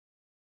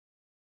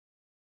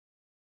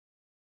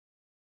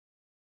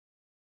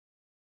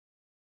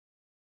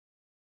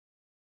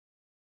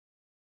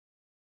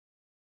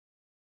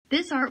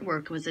This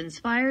artwork was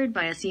inspired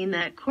by a scene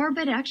that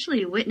Courbet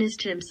actually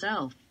witnessed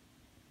himself.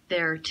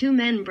 There are two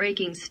men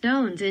breaking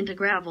stones into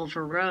gravel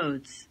for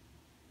roads.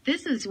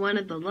 This is one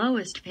of the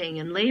lowest paying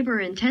and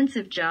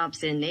labor-intensive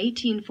jobs in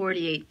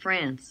 1848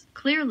 France,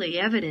 clearly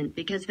evident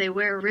because they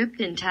wear ripped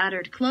and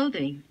tattered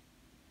clothing.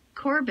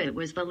 Courbet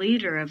was the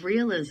leader of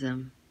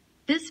realism.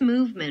 This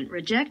movement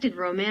rejected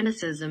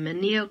Romanticism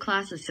and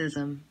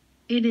Neoclassicism.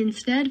 It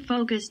instead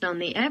focused on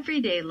the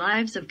everyday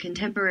lives of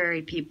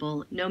contemporary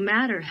people, no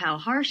matter how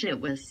harsh it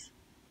was.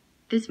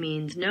 This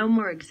means no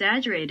more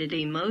exaggerated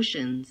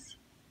emotions,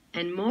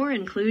 and more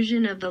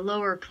inclusion of the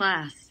lower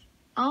class.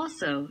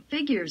 Also,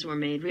 figures were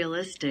made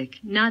realistic,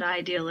 not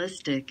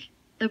idealistic.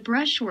 The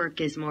brushwork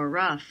is more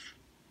rough,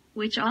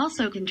 which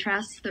also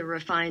contrasts the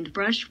refined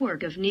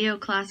brushwork of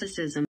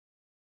Neoclassicism.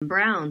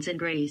 Browns and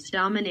grays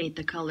dominate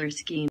the color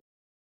scheme.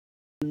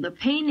 The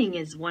painting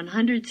is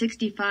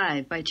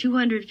 165 by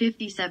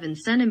 257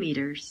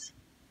 centimeters,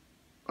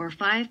 or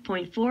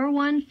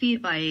 5.41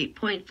 feet by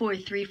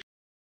 8.43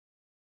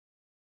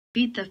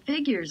 feet. The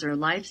figures are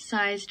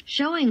life-sized,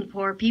 showing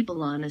poor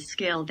people on a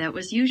scale that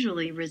was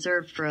usually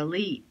reserved for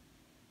elite.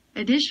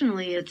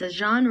 Additionally, it's a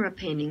genre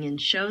painting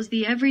and shows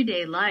the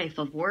everyday life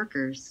of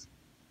workers.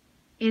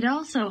 It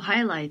also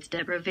highlights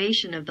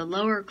deprivation of the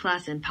lower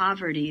class and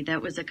poverty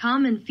that was a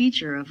common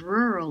feature of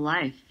rural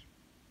life.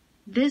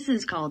 This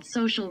is called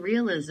social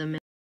realism.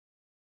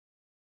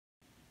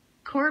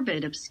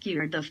 Courbet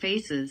obscured the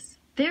faces.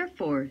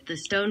 Therefore, the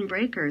stone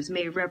breakers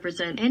may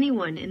represent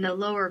anyone in the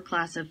lower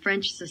class of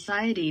French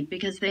society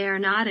because they are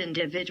not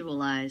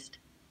individualized.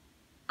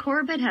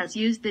 Courbet has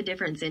used the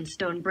difference in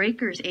stone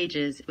breakers'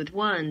 ages, with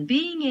one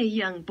being a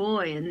young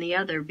boy and the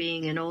other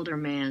being an older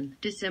man,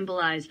 to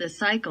symbolize the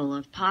cycle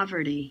of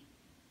poverty.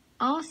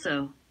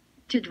 Also,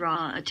 to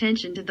draw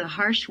attention to the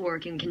harsh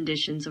working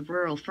conditions of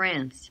rural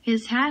France,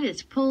 his hat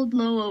is pulled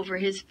low over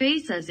his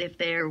face as if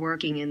they are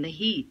working in the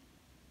heat.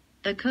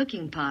 The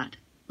cooking pot,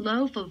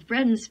 loaf of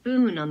bread and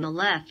spoon on the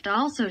left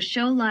also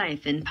show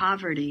life in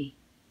poverty.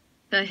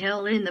 The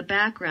hill in the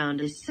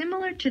background is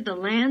similar to the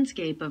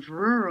landscape of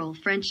rural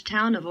French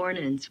town of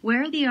Ornans,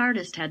 where the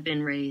artist had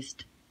been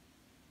raised.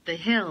 The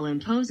hill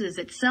imposes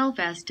itself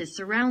as to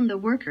surround the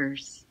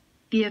workers.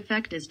 The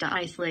effect is to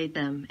isolate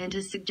them and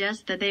to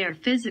suggest that they are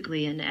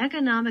physically and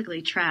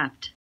economically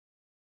trapped.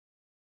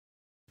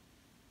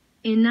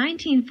 In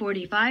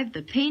 1945,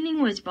 the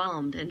painting was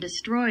bombed and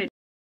destroyed.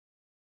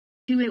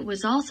 It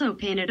was also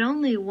painted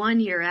only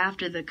 1 year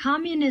after the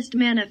Communist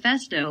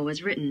Manifesto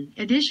was written.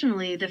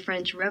 Additionally, the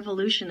French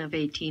Revolution of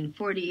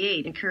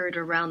 1848 occurred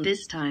around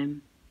this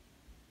time.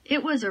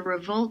 It was a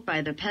revolt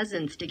by the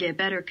peasants to get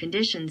better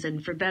conditions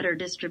and for better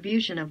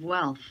distribution of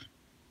wealth.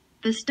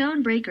 The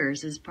Stone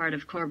Breakers is part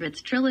of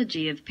Courbet's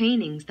trilogy of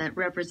paintings that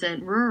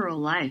represent rural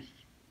life.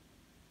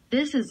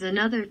 This is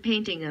another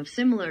painting of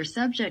similar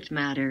subject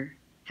matter.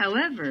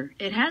 However,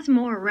 it has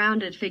more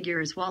rounded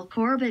figures while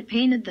Courbet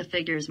painted the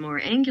figures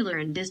more angular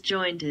and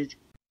disjointed.